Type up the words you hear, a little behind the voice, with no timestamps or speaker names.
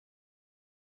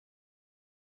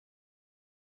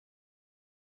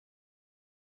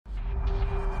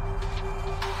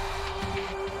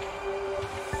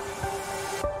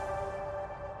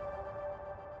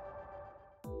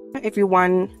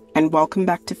everyone, and welcome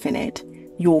back to FinEd,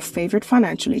 your favorite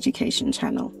financial education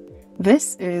channel.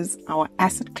 This is our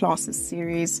asset classes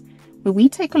series where we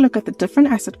take a look at the different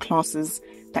asset classes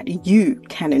that you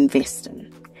can invest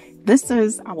in. This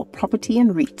is our Property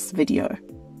and REITs video.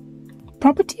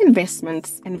 Property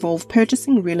investments involve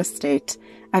purchasing real estate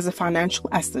as a financial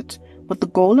asset with the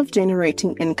goal of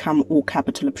generating income or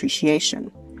capital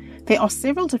appreciation. There are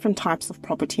several different types of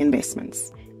property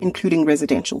investments, including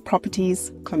residential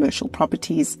properties, commercial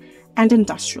properties, and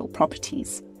industrial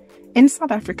properties. In South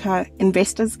Africa,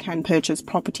 investors can purchase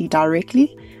property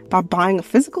directly by buying a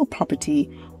physical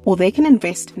property, or they can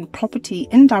invest in property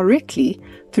indirectly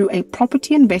through a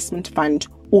property investment fund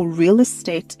or real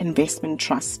estate investment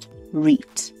trust,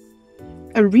 REIT.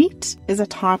 A REIT is a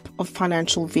type of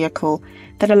financial vehicle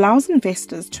that allows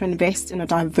investors to invest in a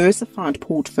diversified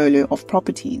portfolio of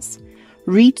properties.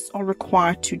 REITs are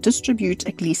required to distribute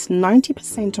at least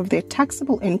 90% of their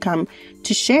taxable income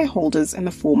to shareholders in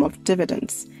the form of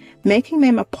dividends, making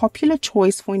them a popular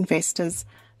choice for investors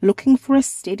looking for a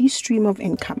steady stream of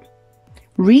income.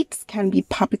 REITs can be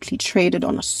publicly traded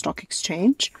on a stock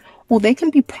exchange, or they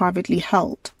can be privately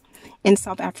held. In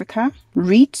South Africa,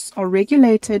 REITs are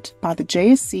regulated by the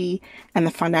JSE and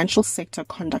the Financial Sector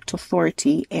Conduct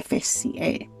Authority,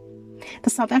 FSCA.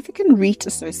 The South African REIT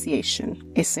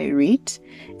Association, SA REIT,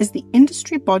 is the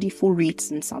industry body for REITs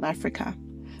in South Africa.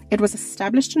 It was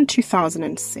established in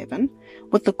 2007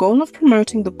 with the goal of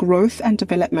promoting the growth and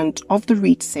development of the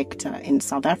REIT sector in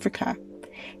South Africa.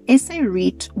 SA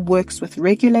REIT works with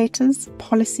regulators,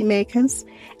 policymakers,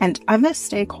 and other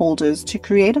stakeholders to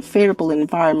create a favorable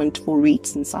environment for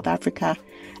REITs in South Africa,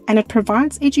 and it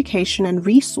provides education and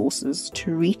resources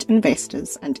to REIT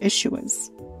investors and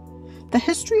issuers. The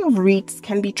history of REITs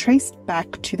can be traced back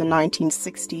to the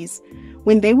 1960s,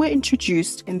 when they were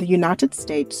introduced in the United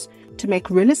States to make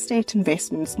real estate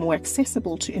investments more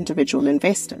accessible to individual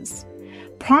investors.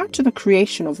 Prior to the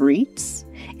creation of REITs,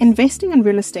 investing in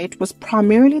real estate was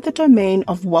primarily the domain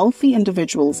of wealthy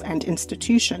individuals and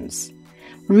institutions.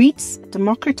 REITs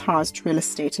democratized real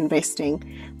estate investing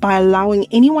by allowing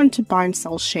anyone to buy and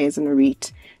sell shares in a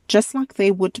REIT, just like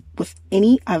they would with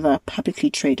any other publicly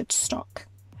traded stock.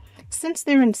 Since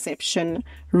their inception,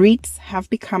 REITs have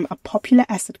become a popular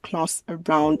asset class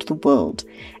around the world,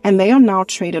 and they are now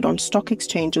traded on stock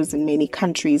exchanges in many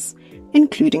countries,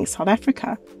 including South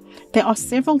Africa. There are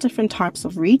several different types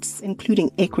of REITs,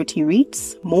 including equity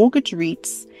REITs, mortgage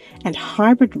REITs, and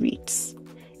hybrid REITs.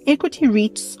 Equity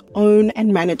REITs own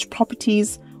and manage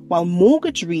properties, while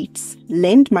mortgage REITs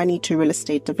lend money to real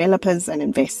estate developers and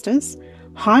investors.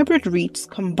 Hybrid REITs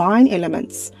combine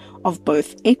elements of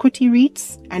both equity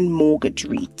REITs and mortgage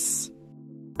REITs.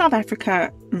 In South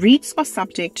Africa, REITs are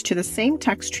subject to the same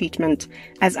tax treatment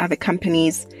as other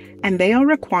companies, and they are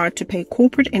required to pay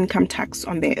corporate income tax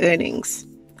on their earnings.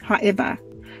 However,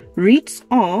 REITs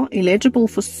are eligible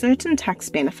for certain tax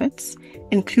benefits,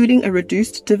 including a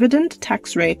reduced dividend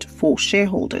tax rate for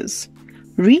shareholders.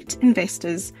 REIT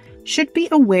investors should be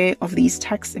aware of these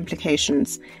tax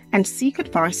implications and seek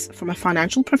advice from a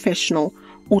financial professional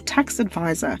or tax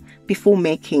advisor before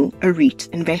making a REIT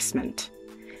investment.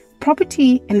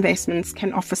 Property investments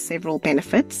can offer several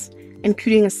benefits,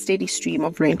 including a steady stream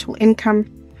of rental income,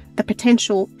 the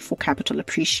potential for capital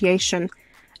appreciation,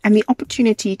 and the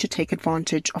opportunity to take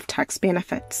advantage of tax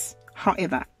benefits.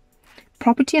 However,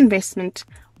 property investment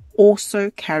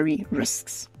also carry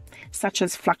risks, such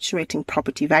as fluctuating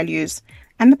property values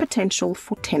and the potential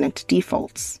for tenant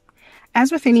defaults.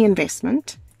 As with any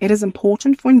investment, it is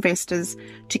important for investors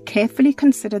to carefully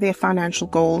consider their financial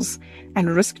goals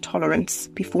and risk tolerance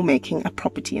before making a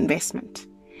property investment.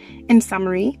 In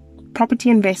summary, property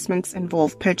investments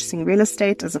involve purchasing real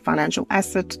estate as a financial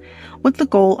asset with the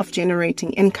goal of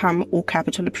generating income or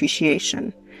capital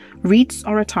appreciation. REITs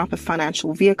are a type of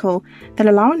financial vehicle that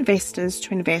allow investors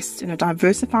to invest in a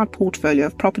diversified portfolio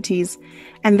of properties,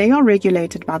 and they are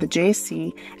regulated by the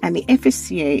JSE and the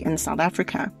FSCA in South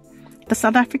Africa. The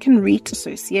South African REIT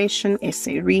Association,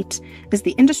 SA REIT, is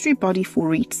the industry body for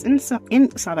REITs in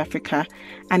South Africa,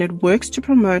 and it works to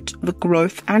promote the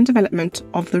growth and development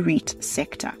of the REIT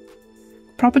sector.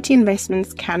 Property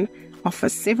investments can offer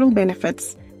several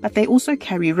benefits, but they also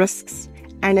carry risks,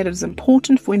 and it is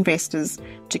important for investors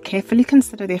to carefully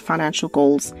consider their financial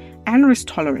goals and risk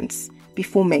tolerance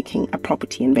before making a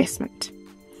property investment.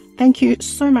 Thank you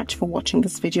so much for watching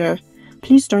this video.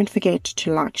 Please don't forget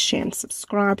to like, share, and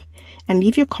subscribe, and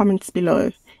leave your comments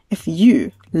below if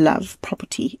you love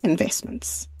property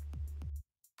investments.